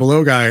 54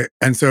 below guy,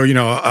 and so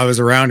I was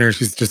around her.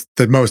 She's just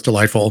the most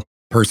delightful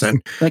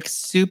person, like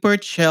super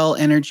chill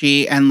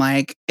energy, and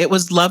like it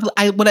was lovely.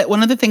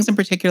 One of the things in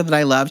particular that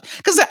I loved,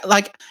 because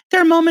like there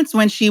are moments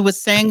when she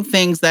was saying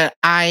things that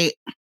I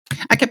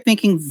kept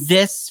thinking,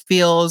 this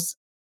feels.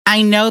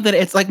 I know that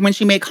it's like when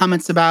she made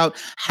comments about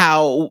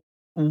how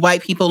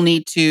white people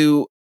need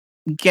to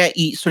get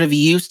sort of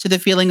used to the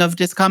feeling of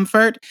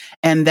discomfort,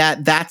 and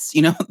that's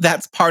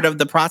that's part of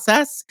the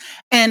process.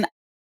 And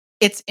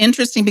it's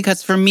interesting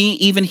because for me,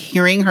 even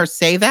hearing her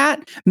say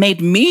that made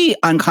me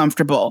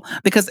uncomfortable,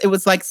 because it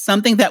was like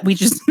something that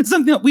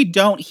something that we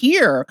don't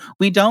hear.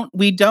 We don't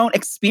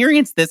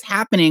experience this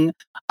happening,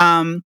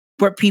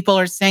 where people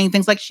are saying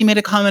things like, she made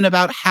a comment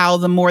about how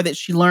the more that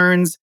she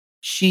learns,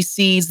 she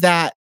sees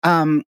that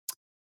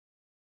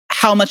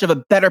how much of a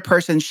better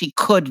person she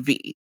could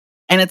be.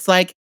 And it's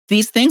like,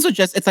 these things are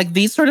just, it's like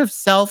these sort of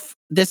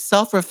this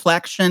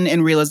self-reflection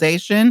and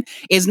realization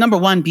is, number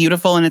one,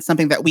 beautiful. And it's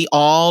something that we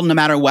all, no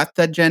matter what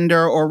the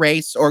gender or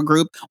race or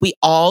group, we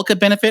all could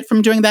benefit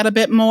from doing that a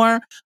bit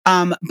more.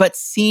 But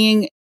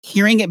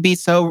hearing it be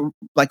so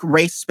like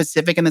race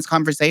specific in this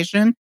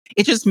conversation,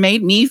 it just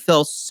made me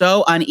feel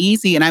so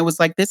uneasy. And I was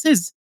like, this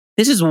is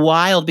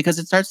wild, because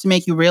it starts to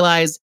make you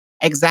realize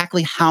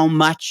exactly how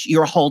much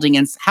you're holding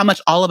and how much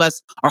all of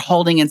us are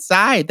holding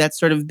inside that's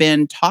sort of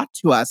been taught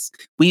to us.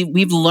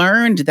 We've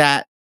learned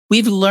that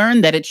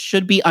it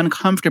should be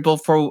uncomfortable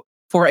for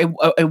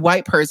a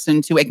white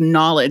person to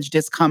acknowledge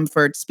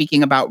discomfort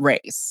speaking about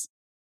race.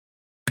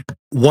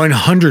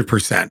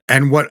 100%.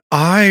 And what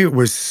I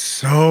was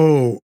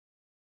so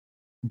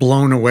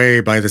blown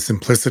away by the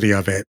simplicity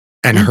of it,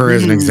 and her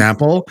as an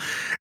example,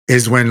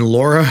 is when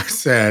Laura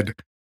said,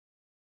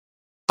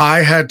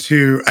 I had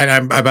to,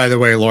 and by the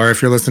way, Laura,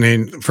 if you're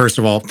listening, first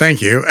of all,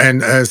 thank you.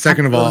 And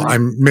second of all,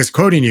 I'm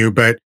misquoting you,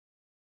 but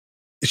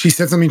she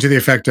said something to the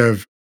effect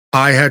of,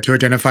 I had to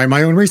identify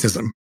my own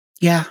racism.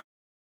 Yeah.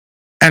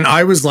 And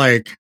I was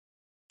like,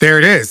 there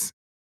it is.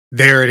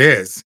 There it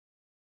is.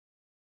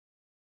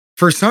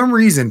 For some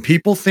reason,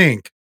 people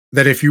think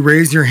that if you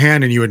raise your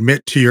hand and you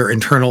admit to your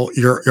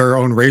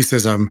own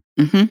racism,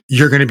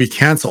 you're going to be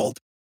canceled.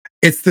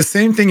 It's the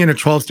same thing in a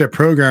 12-step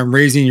program,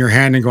 raising your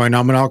hand and going,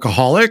 I'm an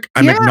alcoholic.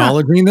 I'm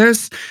acknowledging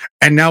this.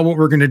 And now what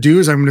we're going to do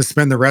is I'm going to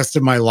spend the rest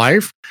of my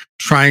life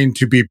trying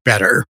to be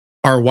better.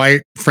 Our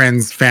white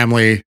friends,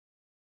 family,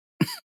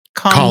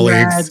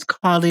 colleagues,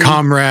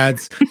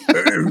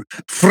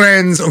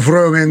 friends,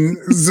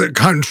 Romans,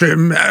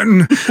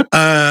 countrymen.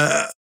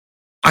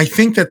 I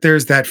think that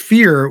there's that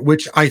fear,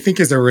 which I think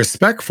is a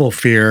respectful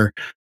fear,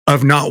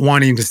 of not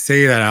wanting to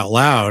say that out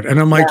loud. And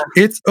I'm like,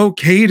 it's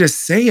okay to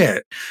say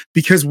it,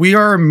 because we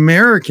are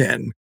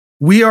American.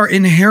 We are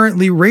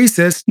inherently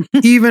racist,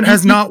 even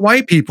as not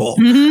white people.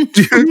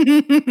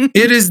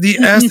 It is the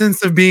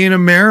essence of being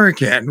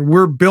American.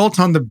 We're built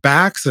on the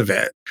backs of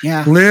it,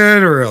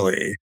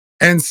 literally.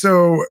 And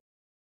so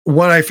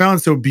what I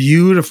found so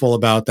beautiful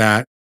about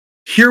that,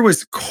 here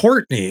was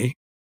Courtney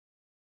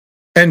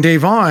and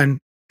Davon,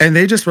 and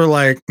they just were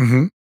like,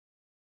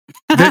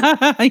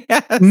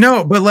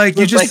 no, but like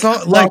you just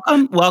saw, like,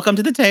 welcome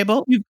to the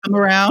table. You've come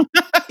around.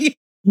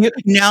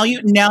 Now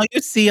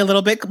you see a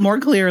little bit more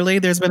clearly.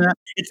 There's been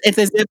it's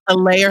as if a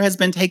layer has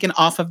been taken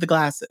off of the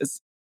glasses.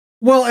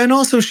 Well, and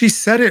also she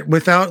said it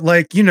without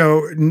like,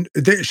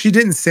 she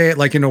didn't say it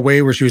like in a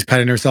way where she was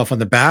patting herself on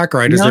the back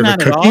or I deserve a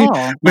cookie,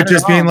 but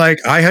just being like,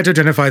 I had to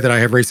identify that I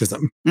have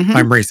racism.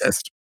 I'm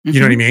racist. You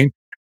know what I mean?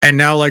 And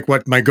now like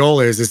what my goal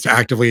is to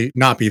actively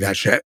not be that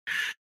shit.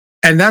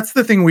 And that's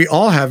the thing we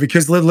all have,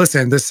 because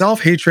listen, the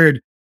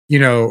self-hatred,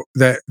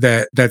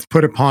 that's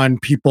put upon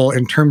people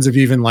in terms of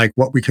even like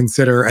what we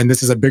consider, and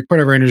this is a big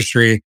part of our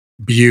industry,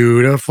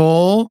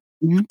 beautiful.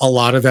 Mm-hmm. A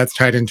lot of that's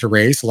tied into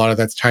race. A lot of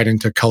that's tied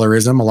into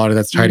colorism. A lot of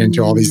that's tied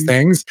into all these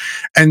things.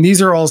 And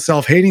these are all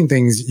self-hating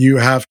things you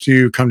have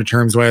to come to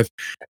terms with,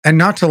 and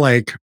not to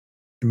like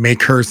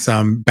make her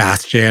some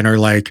bastion or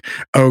like,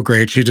 oh,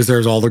 great, she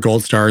deserves all the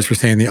gold stars for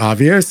saying the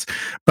obvious.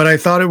 But I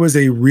thought it was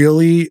a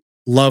really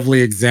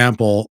lovely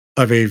example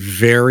of a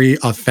very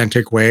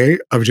authentic way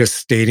of just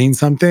stating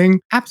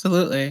something.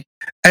 Absolutely.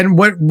 And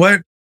what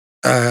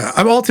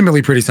I'm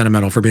ultimately pretty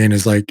sentimental for being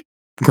as like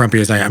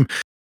grumpy as I am.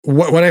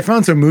 What I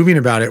found so moving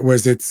about it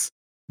was it's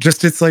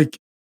like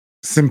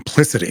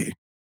simplicity.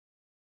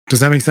 Does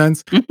that make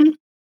sense? Mm-hmm.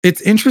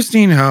 It's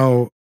interesting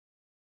how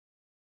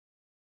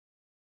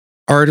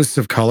artists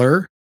of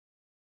color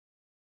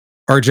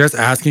are just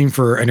asking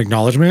for an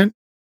acknowledgement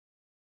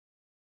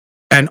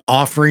and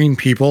offering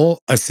people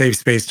a safe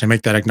space to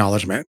make that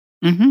acknowledgement.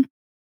 Mm-hmm.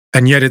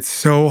 And yet it's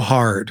so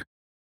hard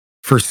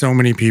for so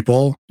many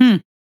people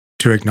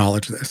to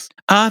acknowledge this.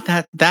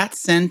 That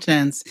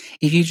sentence,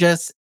 if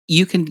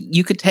you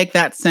could take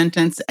that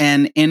sentence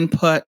and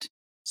input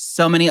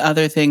so many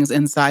other things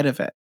inside of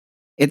it.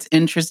 It's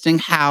interesting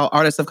how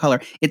artists of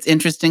color, it's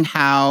interesting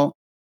how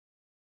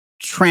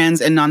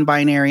trans and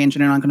non-binary and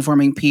gender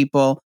non-conforming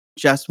people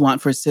just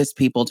want for cis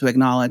people to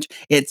acknowledge.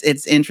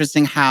 It's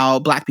interesting how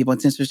Black people,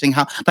 it's interesting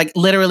how, like,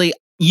 literally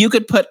you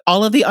could put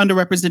all of the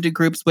underrepresented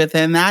groups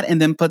within that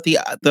and then put the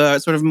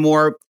sort of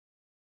more,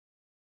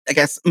 I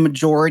guess,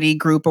 majority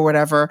group or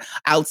whatever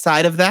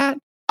outside of that.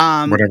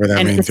 Whatever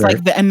that means, it's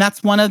right? like, and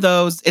that's one of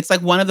those. It's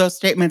like one of those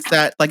statements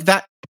that, like,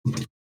 that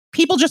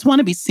people just want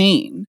to be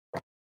seen.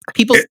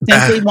 People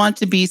simply want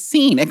to be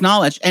seen,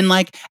 acknowledged, and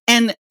like,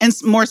 and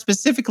more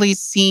specifically,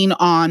 seen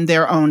on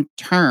their own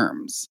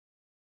terms.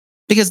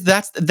 Because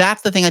that's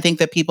the thing I think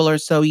that people are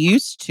so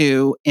used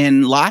to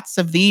in lots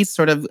of these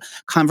sort of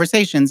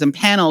conversations and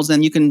panels.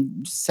 And you can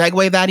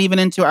segue that even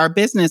into our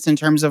business in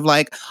terms of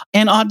like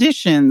in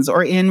auditions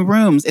or in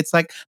rooms. It's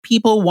like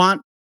people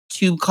want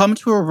to come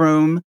to a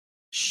room,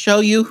 show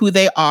you who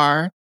they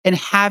are, and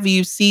have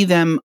you see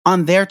them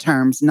on their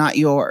terms, not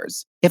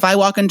yours. If I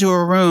walk into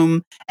a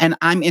room and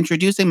I'm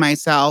introducing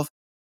myself,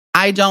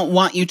 I don't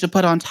want you to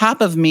put on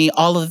top of me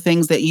all of the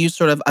things that you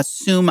sort of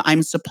assume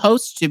I'm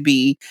supposed to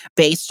be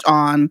based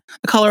on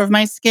the color of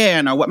my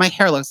skin or what my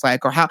hair looks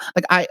like or how,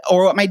 like,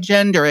 or what my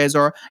gender is,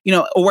 or,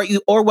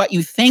 or what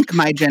you think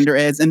my gender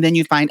is. And then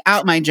you find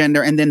out my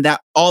gender, and then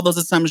that all those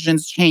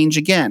assumptions change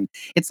again.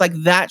 It's like,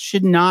 that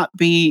should not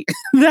be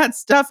that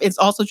stuff. It's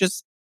also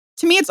just,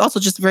 to me, it's also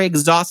just very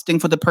exhausting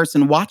for the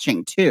person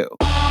watching too.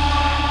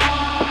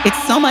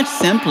 It's so much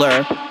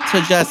simpler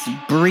to just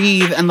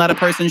breathe and let a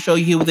person show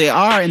you who they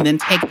are and then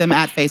take them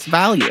at face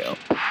value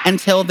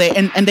until they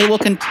will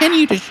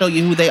continue to show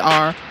you who they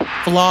are,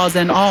 flaws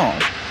and all.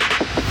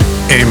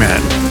 Amen.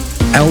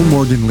 L.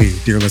 Morgan Lee,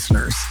 dear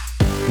listeners.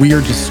 We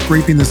are just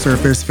scraping the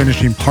surface,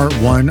 finishing part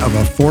 1 of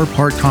a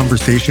 4-part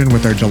conversation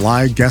with our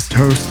July guest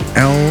host,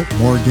 L.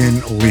 Morgan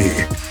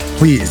Lee.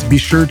 Please be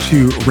sure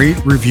to rate,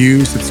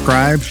 review,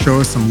 subscribe,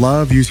 show us some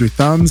love, use your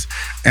thumbs,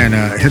 and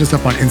hit us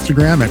up on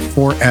Instagram at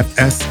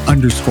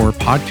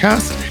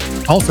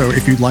 4FS_podcast. Also,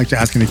 if you'd like to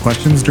ask any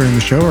questions during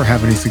the show or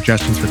have any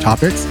suggestions for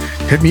topics,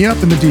 hit me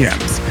up in the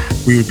DMs.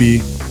 We would be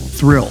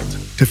thrilled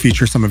to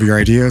feature some of your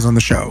ideas on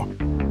the show.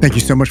 Thank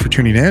you so much for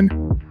tuning in,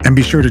 and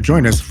be sure to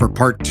join us for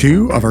part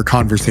 2 of our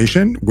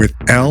conversation with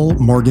L.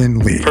 Morgan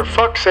Lee. For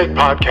Fuck's Sake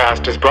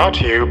podcast is brought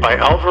to you by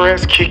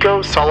Alvarez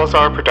Kiko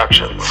Salazar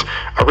Productions.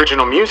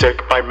 Original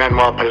music by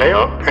Manuel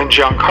Paleo and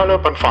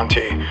Giancarlo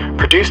Bonfanti.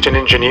 Produced and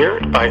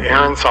engineered by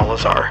Aaron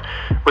Salazar.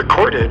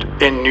 Recorded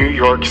in New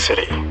York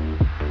City.